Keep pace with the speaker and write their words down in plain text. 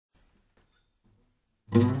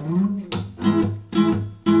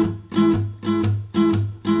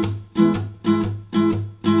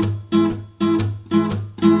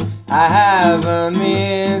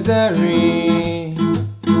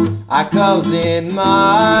cause it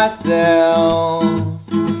myself.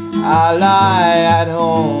 I lie at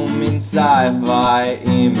home in sci-fi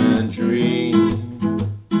imagery.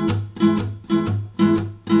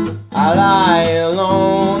 I lie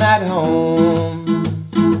alone at home.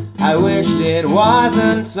 I wish it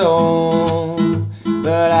wasn't so,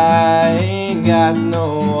 but I ain't got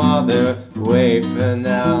no other way for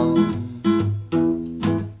now.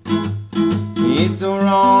 It's so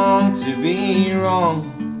wrong to be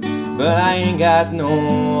wrong, but I ain't got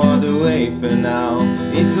no other way for now.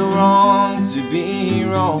 It's so wrong to be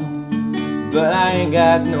wrong, but I ain't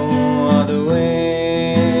got no other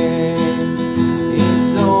way.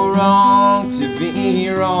 It's so wrong to be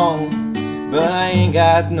wrong, but I ain't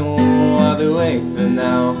got no other way for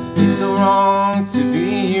now. It's so wrong to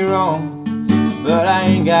be wrong, but I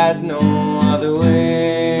ain't got no other way.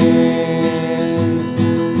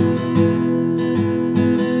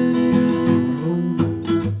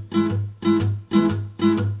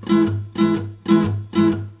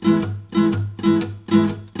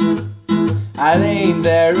 I lay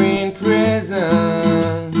there in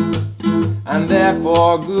prison, I'm there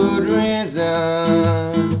for good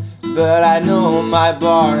reason, but I know my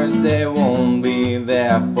bars, they won't be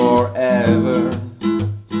there forever.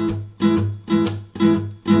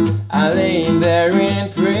 I lay there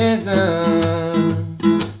in prison,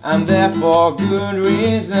 I'm there for good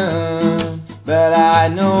reason, but I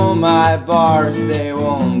know my bars, they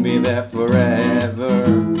won't be there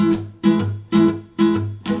forever.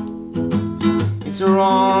 It's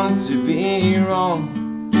wrong to be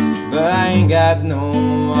wrong, but I ain't got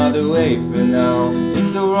no other way for now.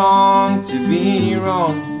 It's so wrong to be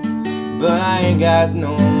wrong, but I ain't got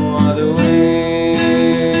no other way.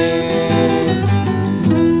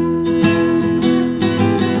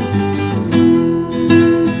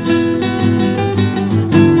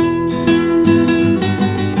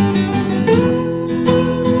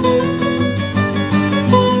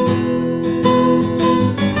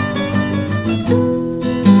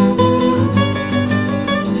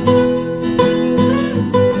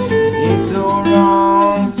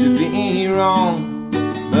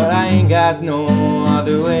 But I ain't got no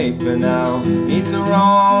other way for now. It's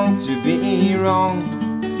wrong to be wrong,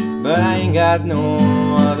 but I ain't got no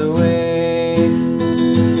other way.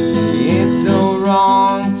 It's so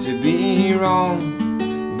wrong to be wrong,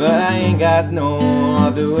 but I ain't got no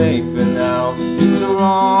other way for now. It's so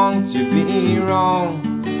wrong to be wrong,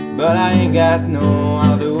 but I ain't got no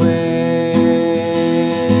other way.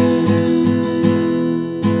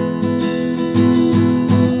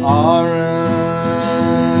 Orange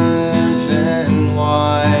and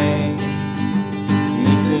white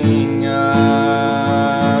mixing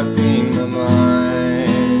up in my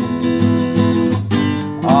mind.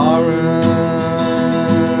 Orange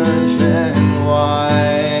and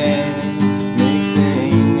white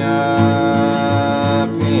mixing up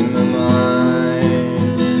in my mind.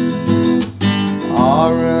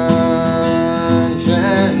 Orange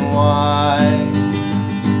and white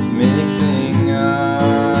mixing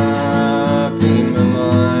up in my mind.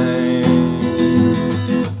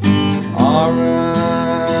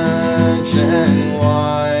 Orange and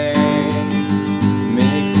white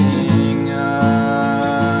mixing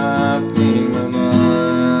up in my mind.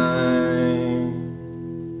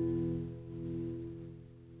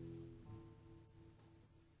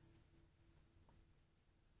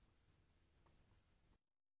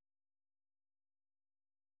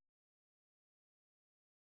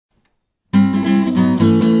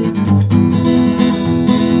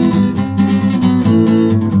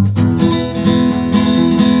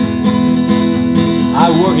 I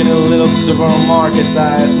work in a little supermarket,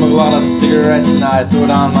 I smoke a lot of cigarettes and I throw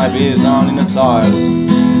down my beers down in the toilets.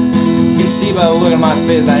 You can see by the look on my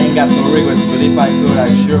face I ain't got no regrets, but if I could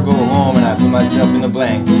I'd sure go home and I'd put myself in the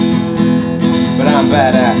blankets. But I'm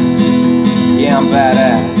badass, yeah I'm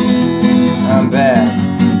badass, I'm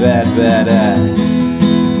badass.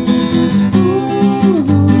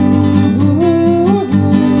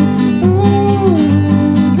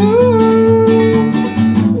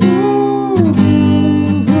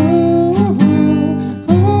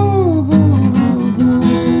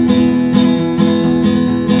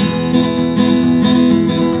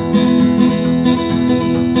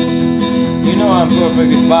 I'm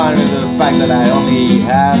perfectly fine with the fact that I only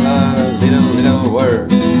have a little word.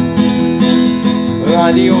 But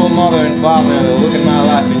my dear old mother and father look at my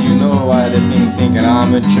life and you know why they've been thinking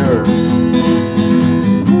I'm mature.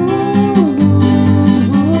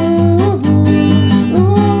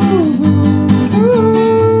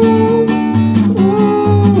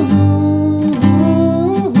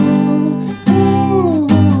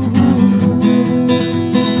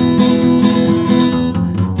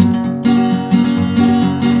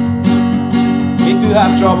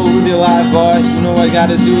 have trouble with your life, boys, you know what you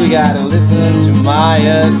gotta do, you gotta listen to my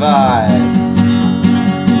advice.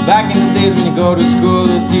 Back in the days when you go to school,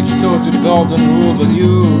 the teacher taught you the golden rule, but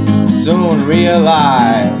you soon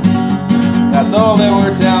realized that all they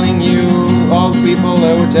were telling you, all the people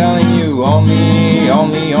they were telling you,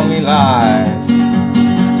 only lies.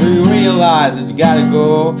 So you realize that you gotta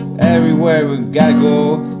go everywhere, you gotta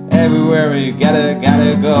go everywhere, you gotta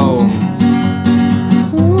go.